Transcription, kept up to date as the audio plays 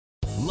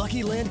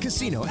Lucky Land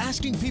Casino,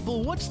 asking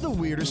people, what's the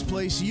weirdest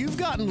place you've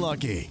gotten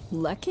lucky?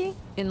 Lucky?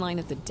 In line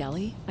at the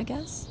deli, I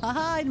guess?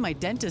 Aha, in my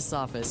dentist's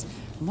office.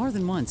 More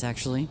than once,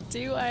 actually.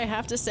 Do I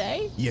have to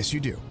say? Yes, you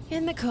do.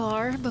 In the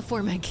car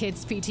before my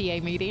kids'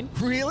 PTA meeting.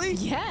 Really?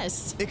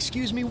 Yes.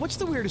 Excuse me, what's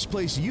the weirdest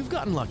place you've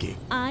gotten lucky?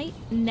 I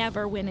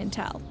never win and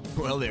tell.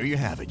 Well, there you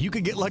have it. You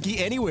can get lucky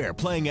anywhere,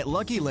 playing at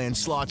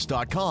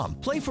LuckyLandSlots.com.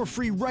 Play for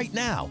free right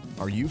now.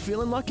 Are you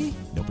feeling lucky?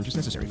 No purchase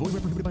necessary. Void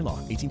where prohibited by law.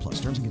 18 plus.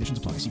 Terms and conditions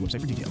apply. See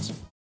website for details.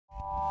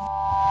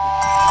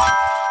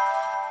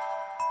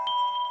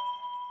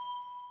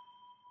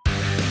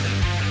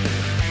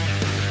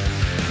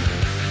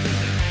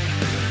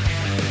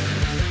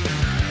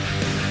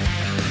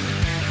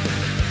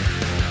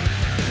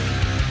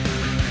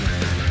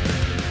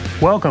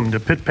 Welcome to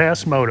Pit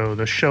Pass Moto,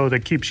 the show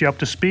that keeps you up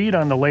to speed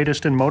on the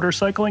latest in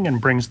motorcycling and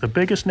brings the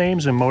biggest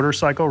names in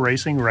motorcycle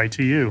racing right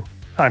to you.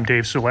 I'm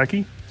Dave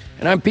Sulecki.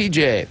 And I'm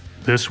PJ.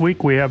 This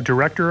week we have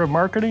Director of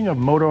Marketing of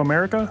Moto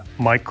America,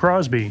 Mike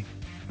Crosby.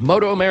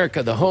 Moto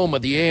America, the home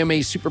of the AMA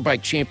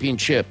Superbike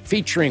Championship,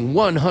 featuring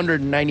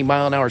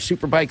 190-mile-an-hour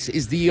superbikes,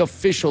 is the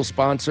official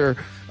sponsor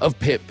of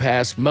Pit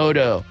Pass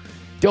Moto.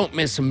 Don't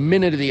miss a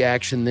minute of the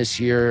action this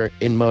year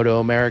in Moto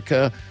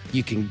America.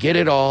 You can get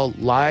it all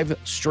live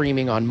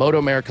streaming on Moto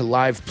America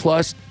Live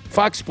Plus.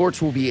 Fox Sports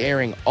will be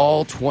airing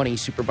all 20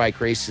 Superbike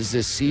races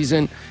this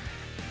season,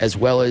 as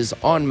well as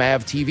on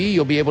MAV TV.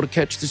 You'll be able to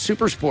catch the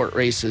Supersport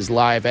races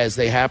live as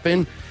they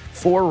happen.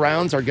 4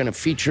 rounds are going to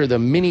feature the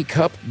Mini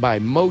Cup by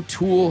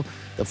Motool.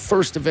 The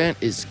first event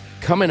is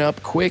coming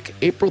up quick,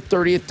 April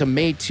 30th to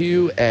May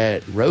 2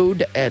 at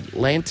Road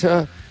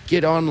Atlanta.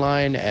 Get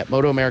online at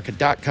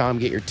MotoAmerica.com.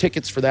 Get your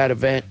tickets for that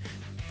event.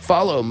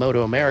 Follow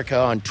Moto America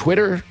on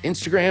Twitter,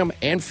 Instagram,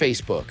 and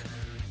Facebook.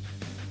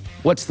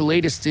 What's the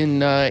latest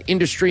in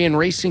industry and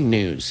racing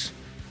news?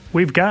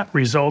 We've got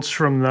results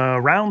from the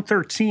Round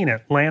 13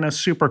 Atlanta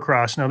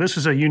Supercross. Now, this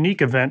is a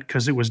unique event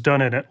because it was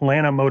done at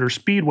Atlanta Motor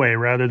Speedway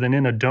rather than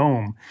in a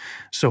dome.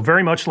 So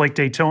very much like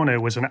Daytona,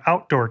 it was an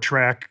outdoor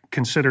track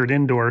considered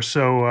indoor.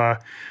 So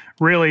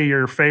really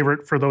your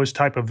favorite for those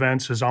type of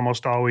events is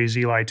almost always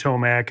Eli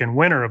Tomac. And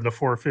winner of the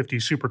 450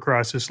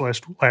 Supercross this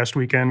last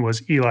weekend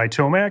was Eli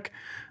Tomac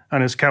on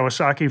his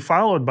Kawasaki,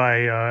 followed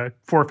by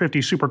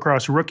 450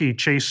 Supercross rookie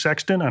Chase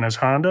Sexton on his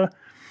Honda,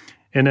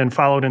 and then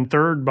followed in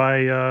third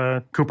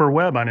by Cooper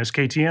Webb on his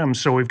KTM.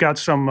 So we've got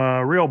some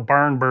real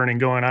barn burning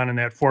going on in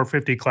that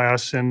 450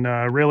 class, and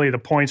really the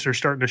points are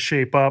starting to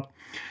shape up.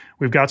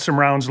 We've got some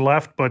rounds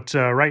left, but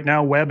right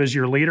now Webb is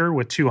your leader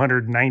with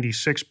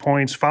 296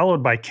 points,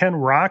 followed by Ken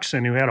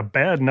Roczen, who had a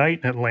bad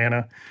night in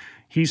Atlanta.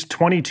 He's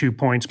 22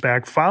 points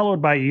back,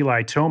 followed by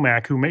Eli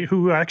Tomac,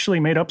 who actually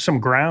made up some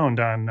ground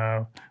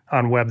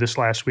on Webb this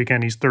last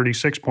weekend. He's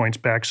 36 points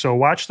back. So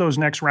watch those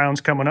next rounds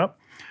coming up.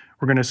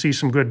 We're going to see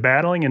some good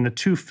battling in the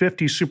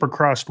 250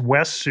 Supercross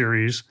West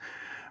Series.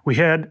 We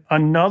had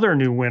another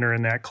new winner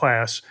in that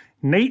class.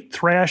 Nate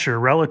Thrasher,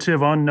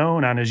 relative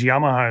unknown on his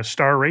Yamaha,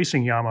 Star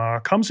Racing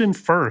Yamaha, comes in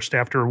first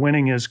after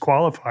winning his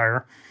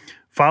qualifier,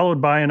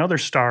 followed by another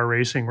Star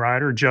Racing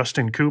rider,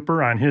 Justin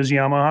Cooper, on his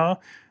Yamaha,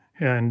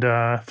 and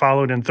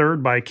followed in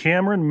third by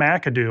Cameron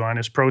McAdoo on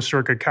his Pro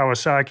Circuit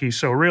Kawasaki.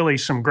 So really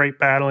some great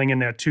battling in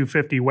that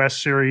 250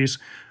 West Series.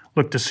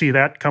 Look to see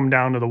that come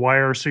down to the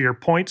wire. So your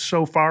points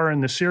so far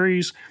in the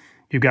series,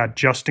 you've got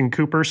Justin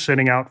Cooper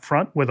sitting out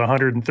front with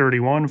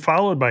 131,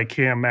 followed by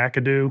Cam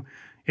McAdoo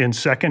in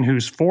second,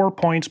 who's 4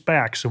 points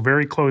back. So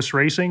very close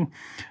racing.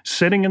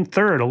 Sitting in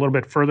third, a little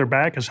bit further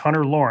back, is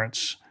Hunter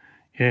Lawrence,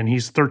 and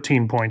he's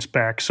 13 points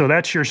back. So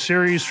that's your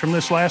series from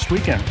this last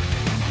weekend.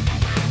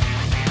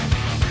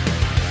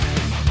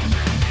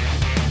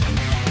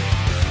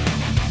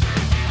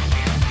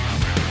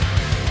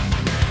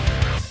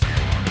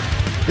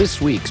 This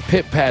week's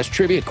Pit Pass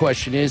trivia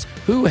question is,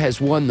 who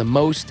has won the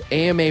most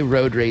AMA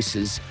road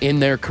races in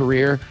their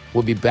career?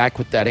 We'll be back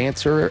with that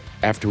answer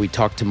after we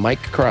talk to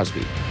Mike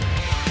Crosby.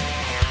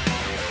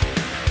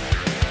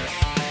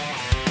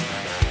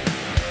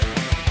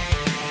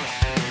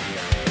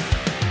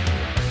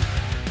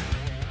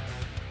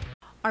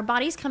 Our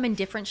bodies come in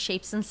different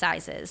shapes and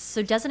sizes,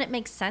 so doesn't it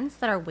make sense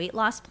that our weight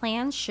loss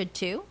plans should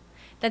too?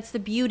 That's the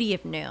beauty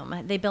of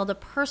Noom. They build a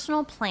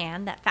personal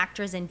plan that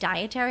factors in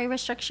dietary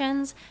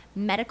restrictions,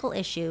 medical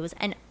issues,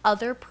 and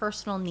other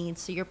personal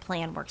needs so your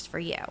plan works for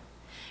you.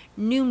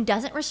 Noom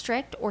doesn't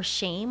restrict or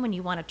shame when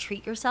you want to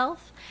treat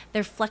yourself.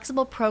 Their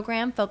flexible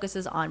program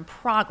focuses on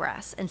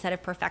progress instead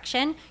of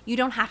perfection. You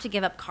don't have to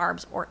give up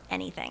carbs or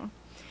anything.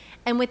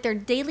 And with their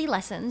daily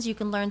lessons, you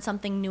can learn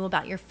something new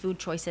about your food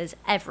choices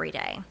every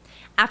day.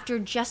 After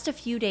just a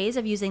few days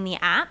of using the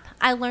app,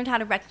 I learned how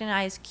to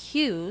recognize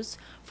cues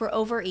for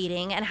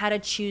overeating and how to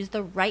choose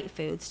the right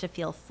foods to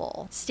feel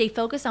full. Stay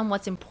focused on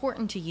what's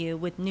important to you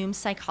with Noom's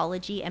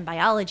psychology and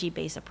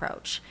biology-based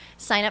approach.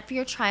 Sign up for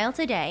your trial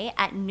today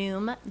at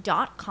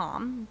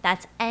Noom.com.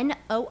 That's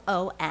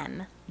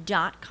Noom.com.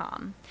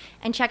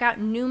 And check out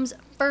Noom's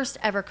first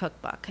ever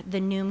cookbook, The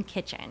Noom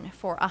Kitchen,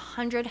 for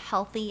 100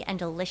 healthy and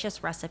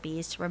delicious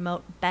recipes to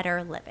promote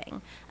better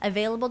living.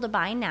 Available to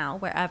buy now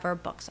wherever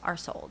books are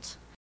sold.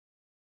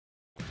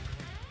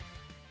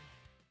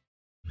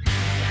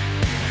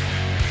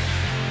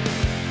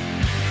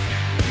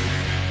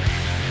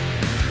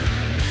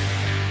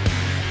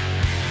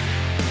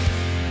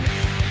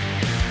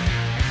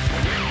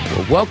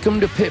 Welcome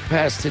to Pit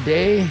Pass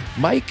today,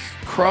 Mike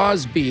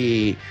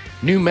Crosby,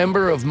 new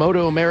member of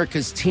Moto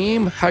America's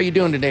team. How you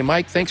doing today,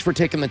 Mike? Thanks for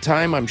taking the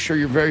time. I'm sure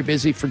you're very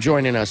busy for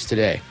joining us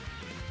today.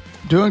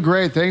 Doing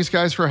great. Thanks,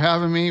 guys, for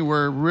having me.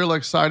 We're real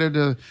excited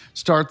to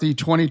start the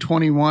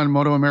 2021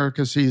 Moto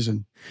America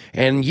season.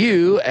 And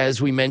you,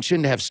 as we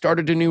mentioned, have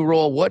started a new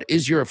role. What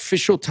is your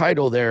official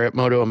title there at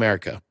Moto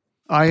America?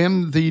 I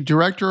am the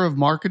Director of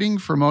Marketing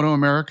for Moto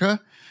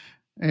America.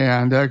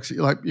 And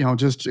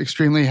just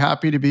extremely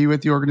happy to be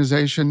with the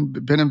organization.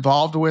 Been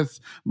involved with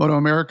Moto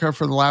America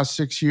for the last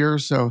 6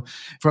 years. So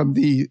from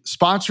the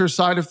sponsor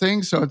side of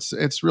things, so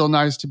it's real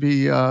nice to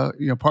be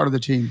part of the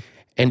team.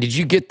 And did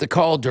you get the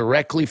call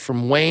directly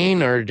from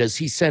Wayne, or does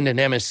he send an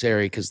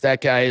emissary? Because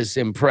that guy is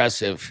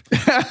impressive.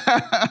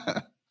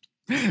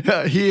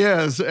 He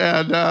is.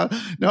 And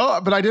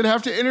no, but I did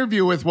have to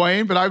interview with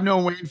Wayne, but I've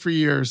known Wayne for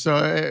years. So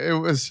it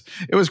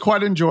was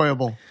quite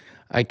enjoyable.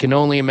 I can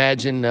only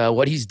imagine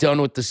what he's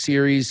done with the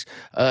series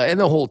and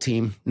the whole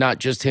team, not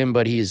just him,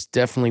 but he is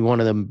definitely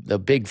one of the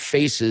big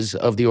faces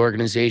of the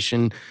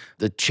organization.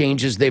 The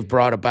changes they've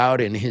brought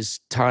about in his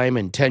time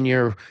and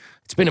tenure,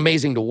 it's been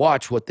amazing to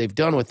watch what they've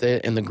done with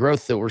it and the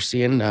growth that we're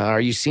seeing.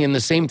 Are you seeing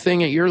the same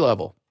thing at your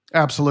level?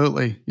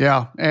 Absolutely.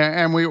 Yeah.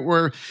 And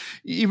we're,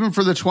 even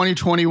for the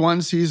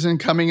 2021 season,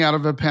 coming out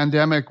of a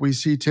pandemic, we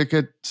see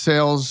ticket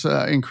sales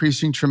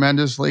increasing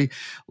tremendously.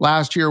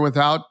 Last year,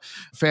 without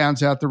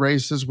fans at the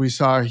races, we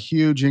saw a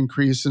huge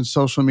increase in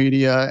social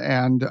media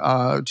and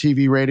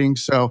TV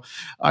ratings. So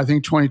I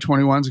think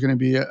 2021 is going to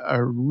be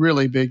a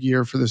really big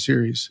year for the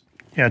series.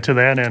 Yeah, to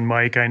that end,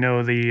 Mike, I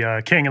know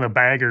the King of the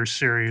Baggers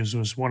series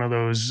was one of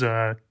those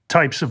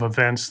types of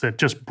events that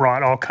just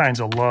brought all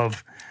kinds of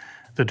love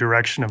the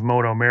direction of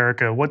Moto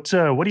America. What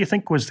do you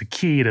think was the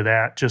key to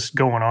that, just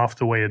going off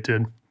the way it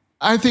did?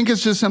 I think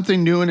it's just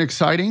something new and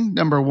exciting,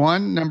 number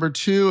one. Number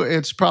two,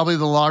 it's probably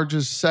the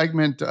largest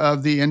segment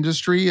of the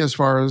industry as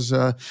far as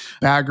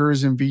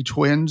baggers and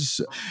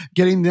V-twins.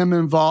 Getting them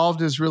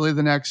involved is really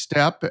the next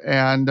step.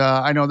 And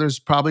I know there's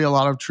probably a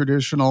lot of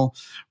traditional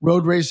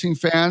road racing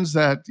fans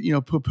that,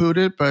 poo-pooed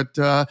it.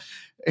 But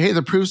hey,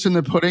 the proof's in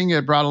the pudding.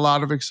 It brought a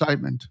lot of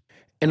excitement.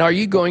 And are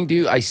you going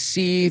to, I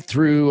see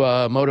through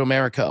Moto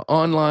America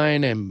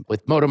Online and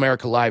with Moto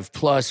America Live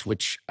Plus,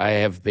 which I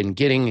have been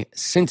getting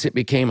since it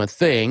became a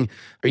thing,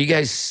 are you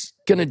guys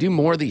going to do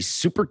more of these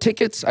super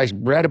tickets? I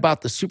read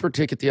about the super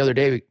ticket the other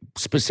day,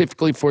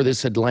 specifically for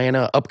this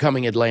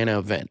upcoming Atlanta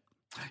event.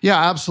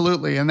 Yeah,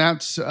 absolutely. And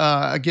that's,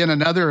 again,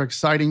 another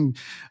exciting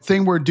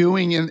thing we're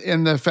doing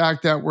in the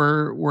fact that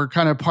we're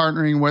kind of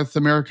partnering with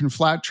American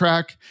Flat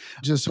Track.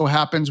 Just so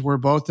happens we're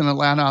both in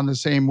Atlanta on the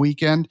same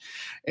weekend.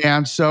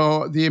 And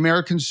so the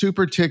American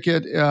Super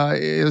Ticket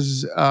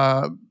is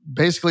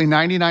basically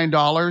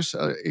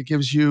 $99. It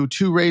gives you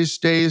 2 race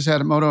days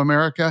at Moto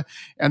America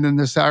and then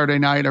the Saturday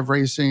night of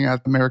racing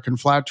at American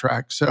Flat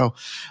Track. So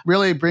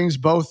really brings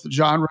both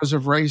genres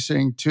of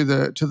racing to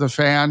the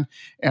fan,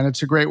 and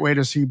it's a great way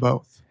to see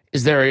both.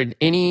 Is there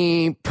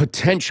any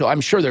potential? I'm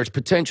sure there's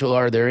potential.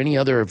 Are there any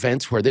other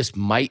events where this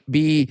might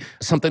be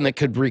something that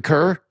could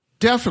recur?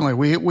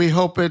 Definitely. We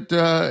hope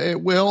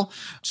it will.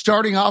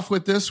 Starting off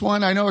with this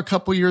one, I know a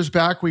couple years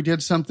back we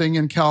did something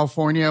in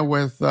California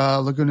with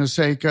Laguna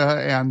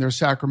Seca and their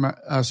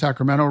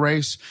Sacramento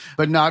race,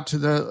 but not to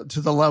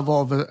the level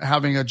of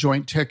having a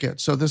joint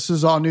ticket. So this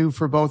is all new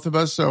for both of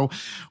us. So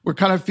we're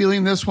kind of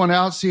feeling this one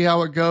out, see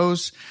how it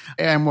goes,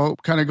 and we'll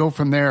kind of go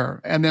from there.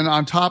 And then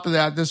on top of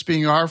that, this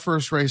being our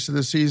first race of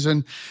the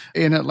season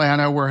in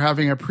Atlanta, we're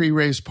having a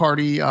pre-race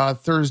party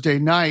Thursday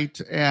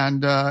night,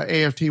 and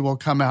AFT will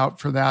come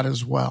out for that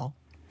as well.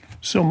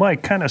 So,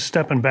 Mike, kind of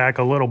stepping back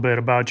a little bit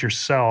about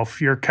yourself,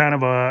 you're kind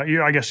of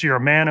I guess you're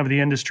a man of the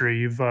industry.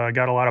 You've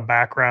got a lot of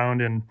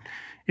background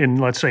in,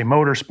 let's say,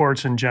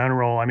 motorsports in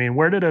general. I mean,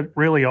 where did it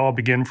really all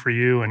begin for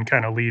you and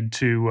kind of lead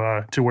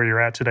to where you're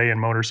at today in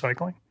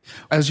motorcycling?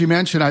 As you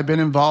mentioned, I've been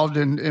involved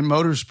in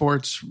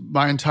motorsports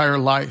my entire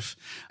life.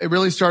 It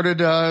really started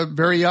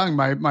very young.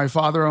 My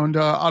father owned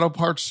an auto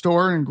parts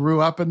store and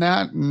grew up in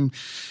that, and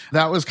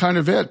that was kind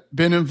of it.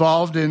 Been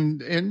involved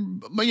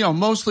in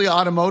mostly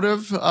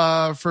automotive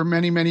for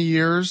many, many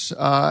years,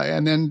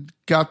 and then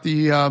got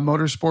the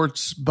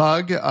motorsports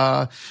bug.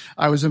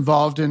 I was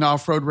involved in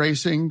off-road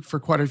racing for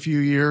quite a few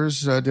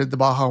years, did the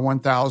Baja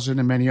 1000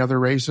 and many other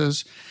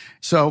races.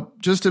 So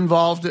just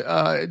involved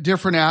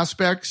different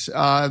aspects.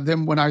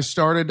 Then when I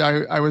started,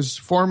 I was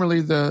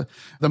formerly the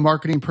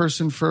marketing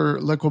person for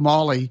Liqui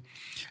Moly.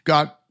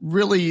 Got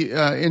really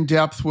in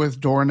depth with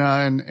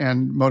Dorna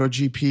and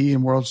MotoGP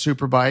and World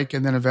Superbike,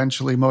 and then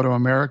eventually Moto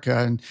America,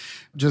 and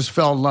just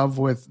fell in love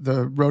with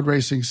the road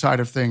racing side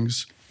of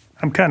things.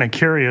 I'm kind of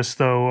curious,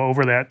 though,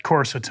 over that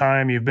course of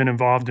time, you've been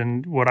involved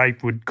in what I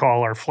would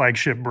call our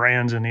flagship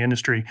brands in the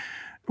industry.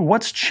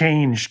 What's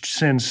changed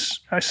since,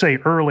 I say,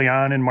 early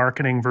on in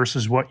marketing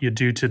versus what you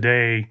do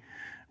today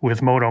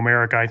with Moto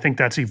America? I think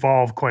that's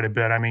evolved quite a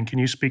bit. I mean, can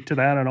you speak to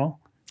that at all?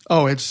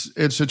 Oh, it's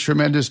a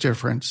tremendous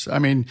difference. I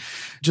mean,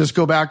 just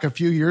go back a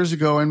few years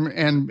ago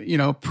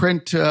and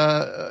print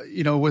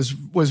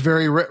was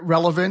very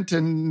relevant,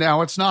 and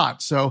now it's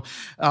not. So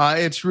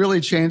it's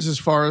really changed as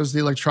far as the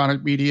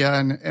electronic media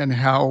and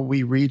how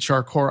we reach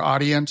our core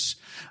audience,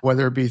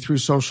 whether it be through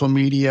social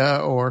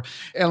media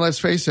and let's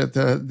face it,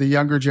 the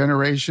younger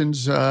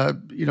generations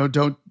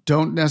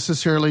don't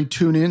necessarily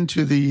tune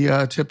into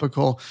the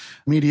typical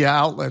media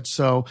outlets.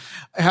 So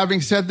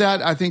having said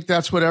that, I think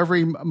that's what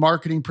every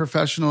marketing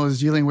professional is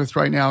dealing with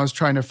right now, is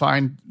trying to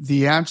find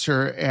the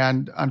answer.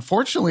 And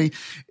unfortunately,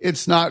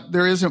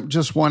 there isn't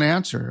just one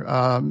answer.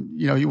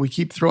 We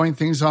keep throwing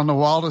things on the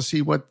wall to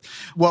see what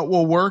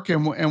will work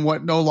and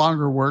what no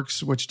longer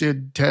works, which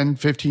did 10,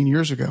 15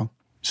 years ago.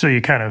 So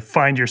you kind of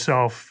find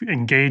yourself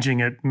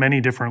engaging at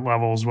many different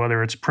levels,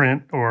 whether it's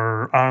print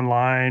or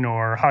online,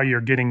 or how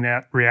you're getting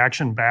that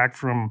reaction back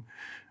from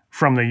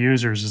the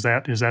users. Is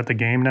that the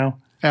game now?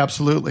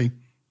 Absolutely.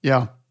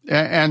 Yeah.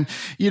 And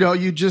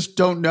you just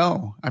don't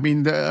know. I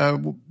mean,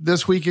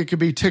 this week it could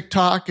be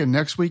TikTok, and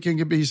next week it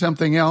could be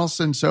something else.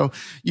 And so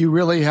you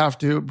really have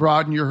to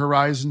broaden your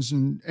horizons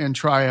and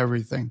try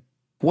everything.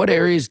 What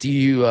areas do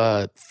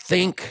you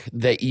think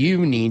that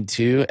you need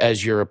to,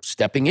 as you're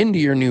stepping into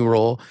your new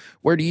role,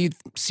 where do you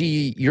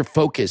see your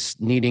focus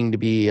needing to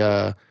be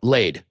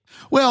laid?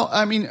 Well,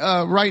 I mean,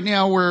 right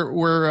now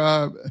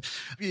we're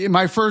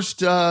my first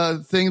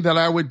thing that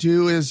I would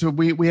do is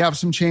we have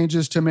some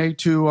changes to make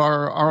to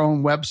our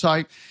own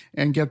website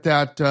and get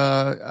that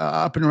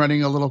up and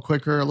running a little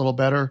quicker, a little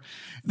better.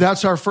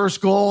 That's our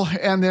first goal.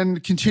 And then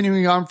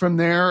continuing on from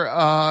there,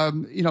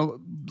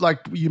 like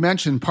you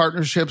mentioned,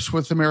 partnerships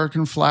with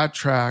American Flat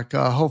Track.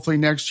 Hopefully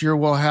next year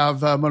we'll have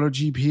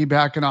MotoGP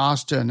back in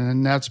Austin,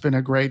 and that's been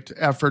a great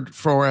effort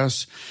for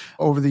us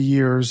over the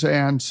years.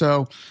 And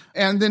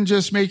then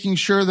just making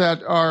sure that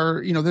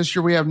this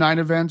year we have 9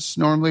 events.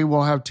 Normally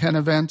we'll have 10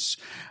 events,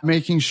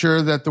 making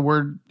sure that the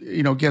word,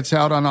 gets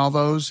out on all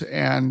those,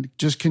 and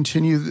just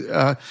continue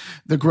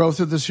the growth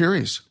of the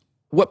series.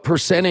 What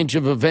percentage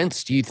of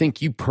events do you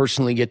think you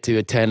personally get to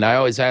attend? I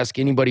always ask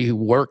anybody who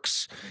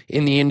works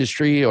in the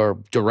industry or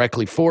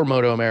directly for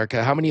Moto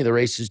America, how many of the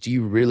races do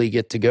you really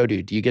get to go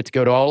to? Do you get to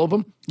go to all of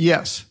them?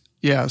 Yes.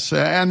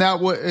 And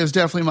that is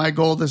definitely my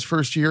goal this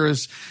first year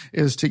is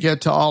to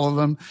get to all of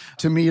them,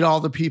 to meet all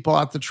the people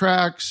at the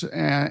tracks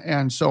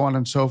and so on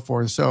and so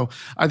forth. So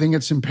I think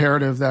it's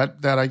imperative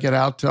that I get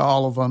out to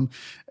all of them,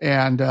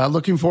 and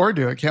looking forward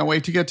to it. Can't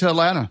wait to get to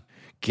Atlanta.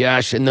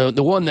 Gosh, and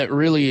the one that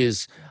really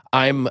is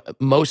I'm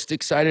most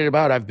excited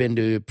about, I've been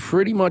to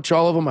pretty much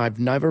all of them. I've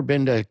never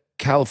been to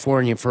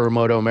California for a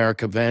Moto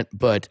America event,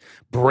 but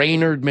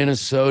Brainerd,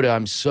 Minnesota,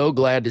 I'm so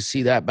glad to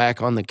see that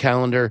back on the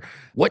calendar.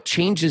 What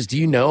changes, do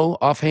you know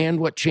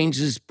offhand, what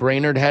changes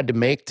Brainerd had to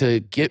make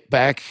to get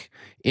back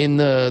in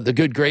the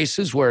good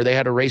graces where they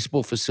had a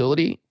raceable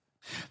facility?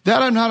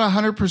 That I'm not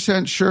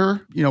 100%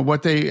 sure,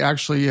 what they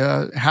actually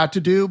had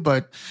to do,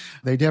 but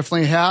they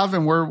definitely have,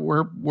 and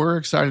we're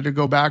excited to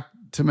go back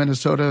to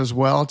Minnesota as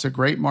well. It's a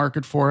great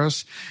market for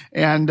us.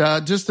 And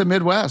just the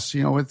Midwest,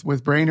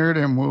 with Brainerd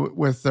and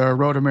with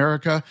Road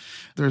America,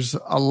 there's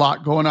a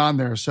lot going on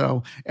there.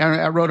 So, and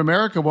at Road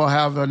America, we'll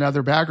have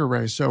another bagger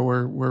race. So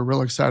we're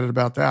real excited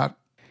about that.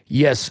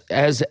 Yes,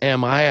 as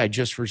am I. I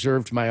just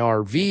reserved my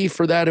RV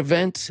for that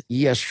event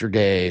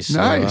yesterday. So,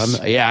 nice.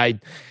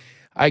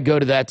 I go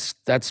to that's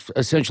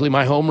essentially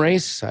my home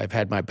race. I've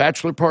had my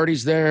bachelor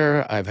parties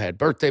there. I've had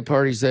birthday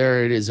parties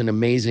there. It is an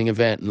amazing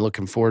event, and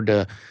looking forward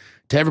to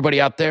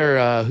everybody out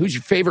there. Who's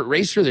your favorite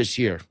racer this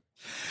year?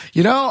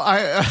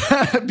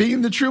 I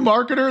being the true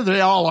marketer,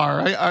 they all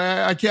are.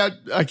 I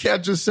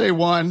can't just say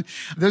one.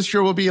 This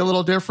year will be a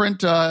little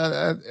different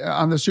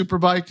on the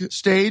Superbike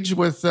stage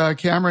with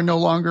Cameron no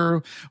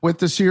longer with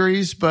the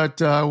series, but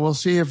we'll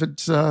see if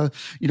it's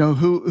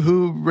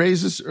who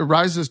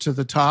rises to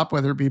the top,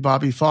 whether it be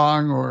Bobby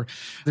Fong or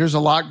there's a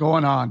lot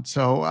going on.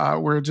 So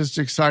we're just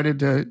excited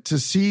to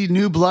see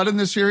new blood in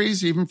the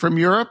series, even from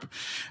Europe.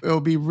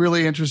 It'll be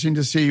really interesting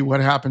to see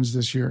what happens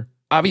this year.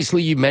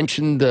 Obviously, you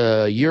mentioned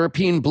the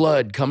European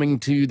blood coming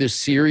to the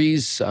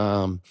series.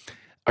 Are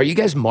you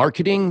guys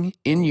marketing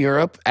in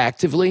Europe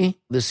actively,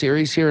 the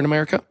series here in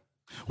America?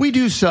 We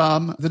do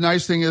some. The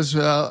nice thing is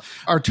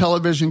our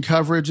television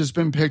coverage has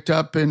been picked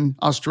up in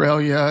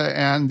Australia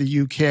and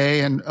the UK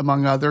and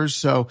among others.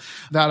 So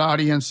that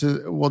audience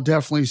will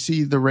definitely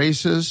see the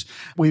races.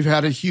 We've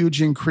had a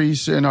huge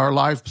increase in our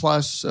Live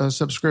Plus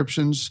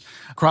subscriptions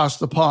across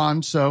the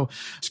pond. So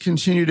it's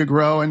continued to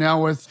grow. And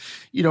now with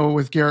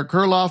Garrett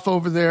Gerloff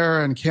over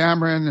there and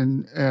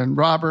Cameron and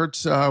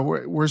Roberts,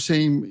 we're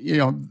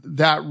seeing,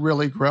 that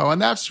really grow.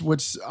 And that's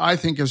what's, I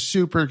think, is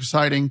super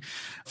exciting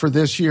for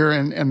this year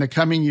and the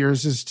coming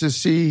years, is to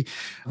see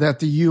that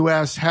the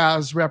U.S.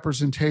 has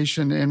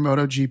representation in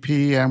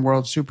MotoGP and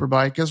World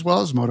Superbike as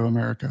well as Moto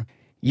America.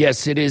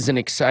 Yes, it is an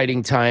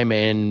exciting time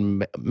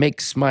and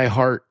makes my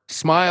heart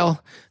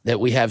smile that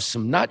we have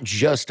some not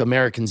just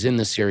Americans in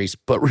the series,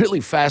 but really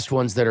fast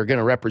ones that are going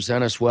to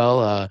represent us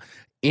well.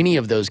 any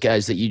of those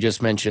guys that you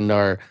just mentioned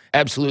are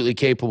absolutely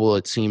capable,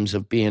 it seems,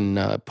 of being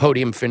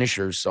podium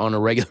finishers on a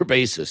regular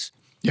basis.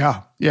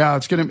 Yeah,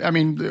 it's going to, I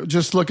mean,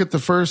 just look at the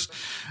first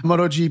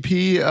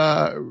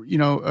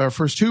MotoGP,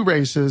 first two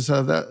races,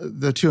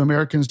 the two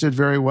Americans did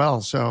very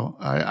well. So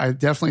I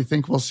definitely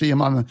think we'll see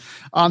him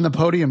on the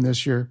podium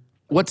this year.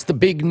 What's the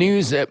big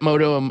news at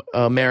Moto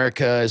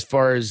America as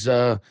far as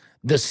the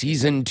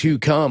season to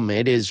come?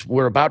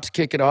 We're about to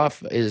kick it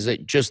off. Is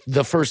it just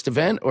the first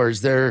event, or is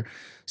there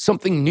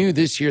something new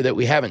this year that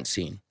we haven't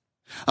seen?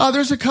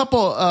 There's a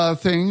couple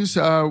things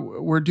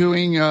we're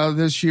doing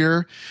this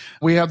year.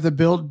 We have the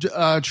Build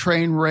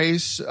Train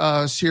Race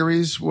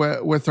series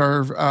with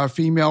our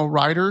female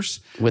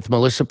riders. With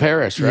Melissa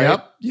Paris, right?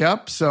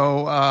 Yep.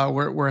 So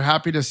we're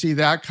happy to see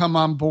that come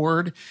on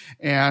board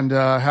and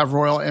have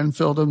Royal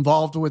Enfield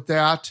involved with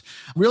that.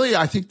 Really,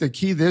 I think the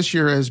key this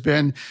year has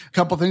been a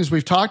couple things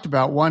we've talked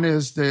about. One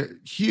is the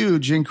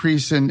huge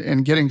increase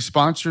in getting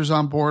sponsors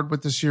on board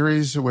with the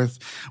series,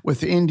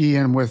 with Indy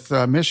and with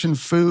Mission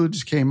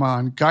Foods came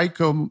on.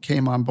 Geico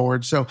came on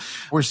board. So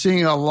we're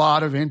seeing a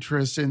lot of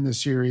interest in the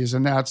series,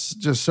 and that's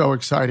just so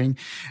exciting.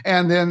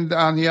 And then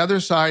on the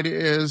other side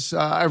is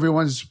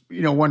everyone's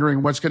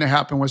wondering what's going to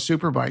happen with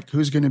Superbike.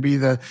 Who's going to be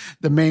the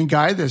main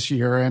guy this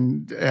year?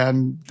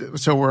 And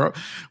so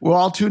we'll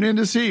all tune in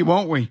to see,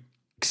 won't we?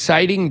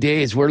 Exciting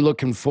days. We're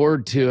looking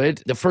forward to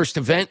it. The first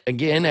event,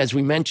 again, as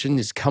we mentioned,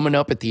 is coming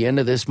up at the end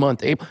of this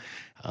month.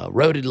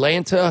 Road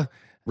Atlanta.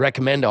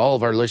 Recommend to all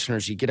of our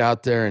listeners you get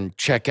out there and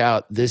check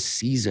out this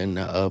season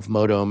of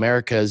Moto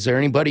America. Is there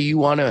anybody you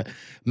want to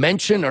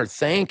mention or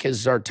thank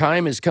as our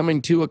time is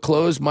coming to a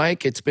close,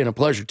 Mike? It's been a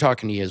pleasure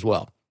talking to you as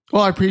well.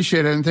 Well, I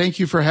appreciate it, and thank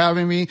you for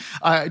having me.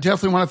 I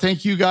definitely want to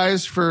thank you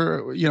guys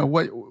for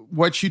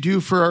what you do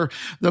for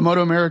the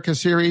Moto America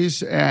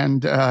series,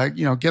 and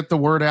get the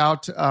word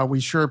out. We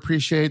sure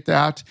appreciate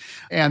that,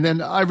 and then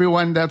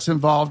everyone that's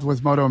involved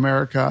with Moto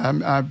America.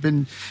 I've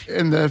been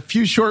in the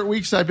few short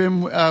weeks I've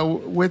been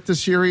with the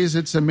series.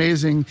 It's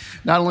amazing,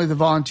 not only the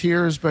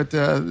volunteers, but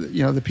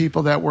the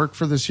people that work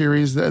for the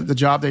series. The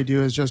job they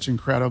do is just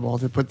incredible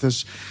to put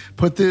this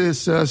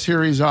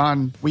series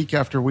on week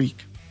after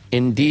week.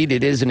 Indeed,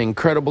 it is an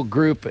incredible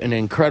group, an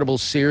incredible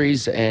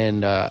series,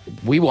 and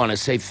we want to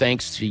say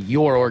thanks to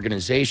your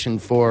organization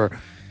for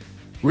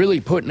really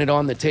putting it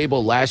on the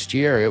table last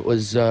year. It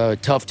was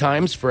tough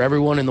times for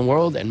everyone in the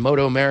world, and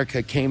Moto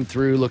America came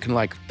through looking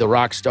like the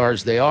rock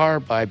stars they are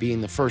by being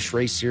the first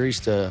race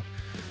series to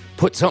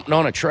put something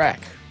on a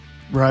track.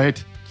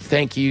 Right.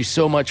 Thank you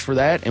so much for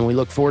that, and we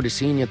look forward to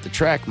seeing you at the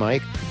track,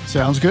 Mike.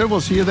 Sounds good.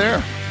 We'll see you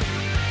there.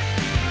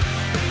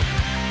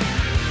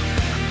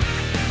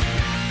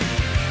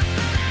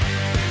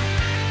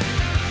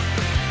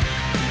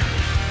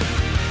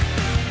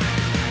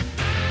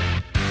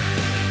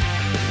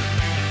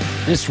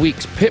 This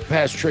week's Pit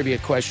Pass trivia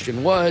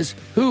question was,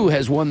 who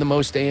has won the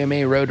most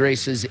AMA road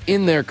races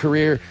in their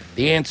career?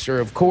 The answer,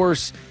 of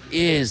course,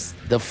 is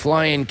the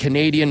flying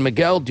Canadian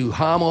Miguel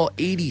Duhamel,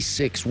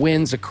 86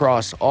 wins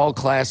across all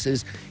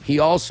classes. He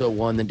also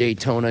won the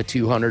Daytona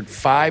 200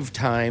 5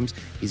 times.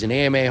 He's an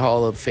AMA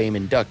Hall of Fame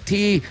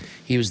inductee.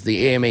 He was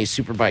the AMA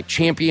Superbike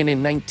champion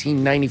in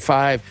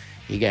 1995.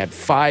 He got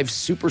 5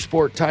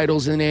 Supersport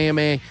titles in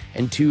AMA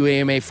and 2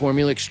 AMA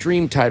Formula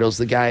Extreme titles.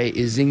 The guy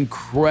is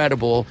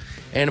incredible.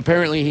 And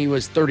apparently he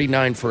was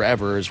 39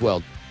 forever as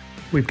well.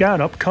 We've got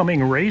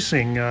upcoming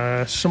racing,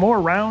 some more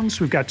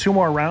rounds. We've got 2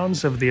 more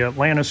rounds of the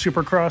Atlanta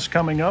Supercross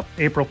coming up,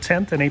 April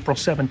 10th and April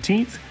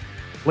 17th.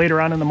 Later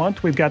on in the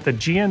month, we've got the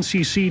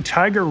GNCC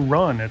Tiger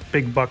Run at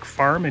Big Buck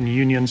Farm in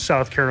Union,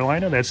 South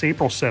Carolina. That's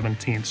April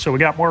 17th. So we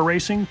got more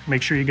racing.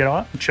 Make sure you get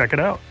out and check it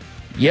out.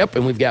 Yep,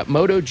 and we've got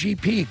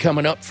MotoGP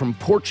coming up from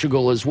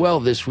Portugal as well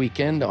this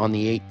weekend on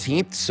the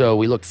 18th, so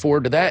we look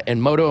forward to that.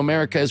 And Moto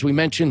America, as we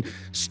mentioned,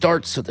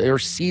 starts their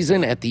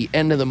season at the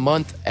end of the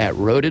month at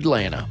Road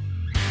Atlanta.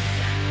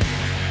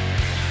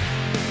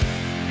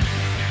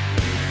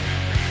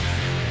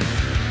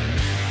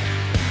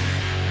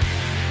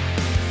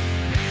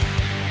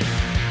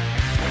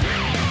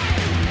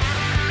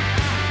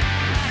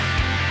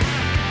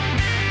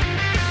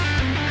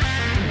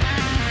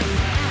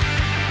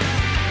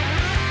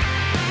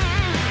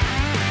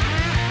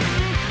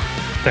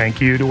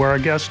 Thank you to our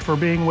guest for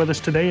being with us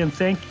today, and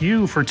thank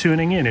you for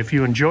tuning in. If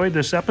you enjoyed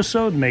this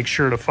episode, make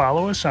sure to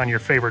follow us on your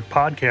favorite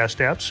podcast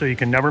app so you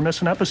can never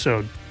miss an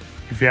episode.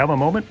 If you have a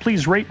moment,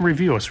 please rate and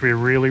review us. We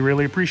really,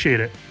 really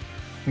appreciate it.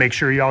 Make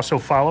sure you also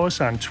follow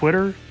us on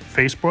Twitter,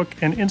 Facebook,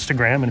 and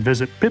Instagram, and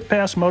visit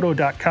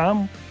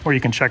pitpassmoto.com, where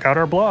you can check out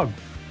our blog.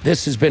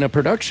 This has been a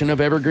production of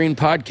Evergreen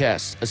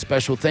Podcasts. A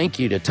special thank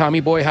you to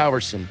Tommy Boy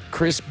Howerson,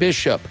 Chris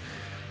Bishop,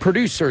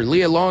 producer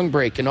Leah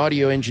Longbreak, and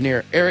audio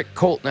engineer Eric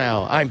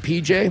Coltnow. I'm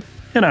PJ.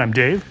 And I'm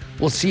Dave.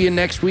 We'll see you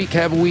next week.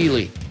 Have a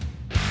wheelie.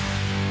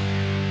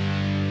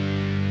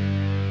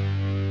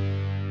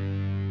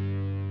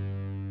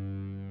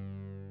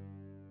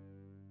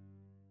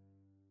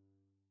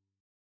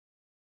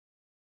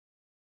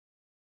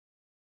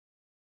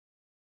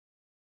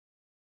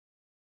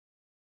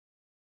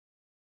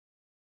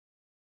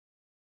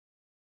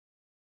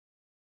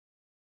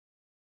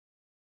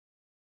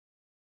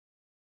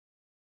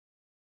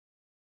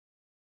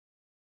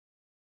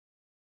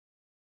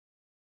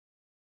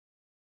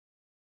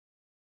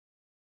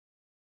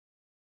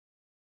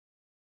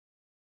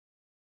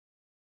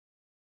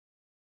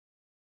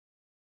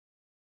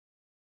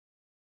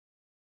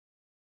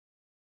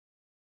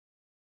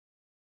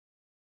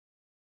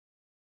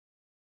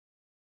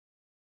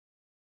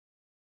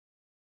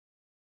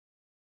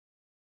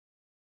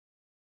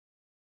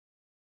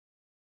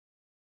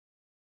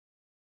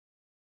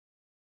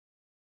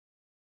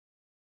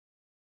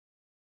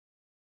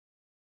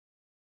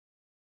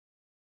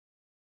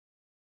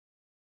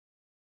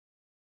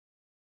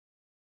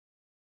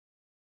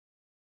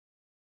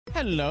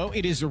 Hello,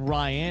 it is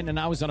Ryan, and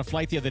I was on a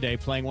flight the other day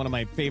playing one of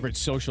my favorite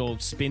social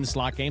spin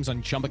slot games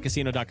on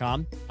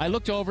ChumbaCasino.com. I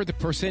looked over at the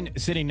person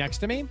sitting next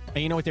to me, and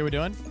you know what they were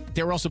doing?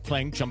 They were also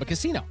playing Chumba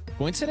Casino.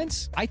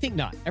 Coincidence? I think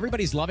not.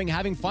 Everybody's loving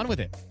having fun with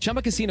it.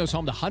 Chumba Casino is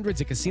home to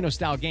hundreds of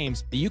casino-style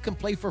games that you can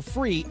play for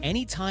free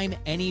anytime,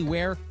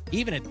 anywhere,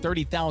 even at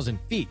 30,000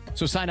 feet.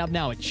 So sign up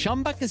now at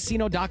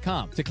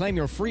ChumbaCasino.com to claim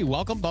your free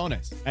welcome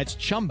bonus. That's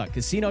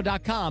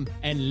ChumbaCasino.com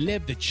and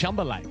live the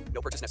Chumba life.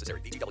 No purchase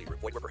necessary. VGW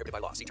Group. Void where prohibited by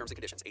law. See terms and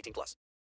conditions. 18+.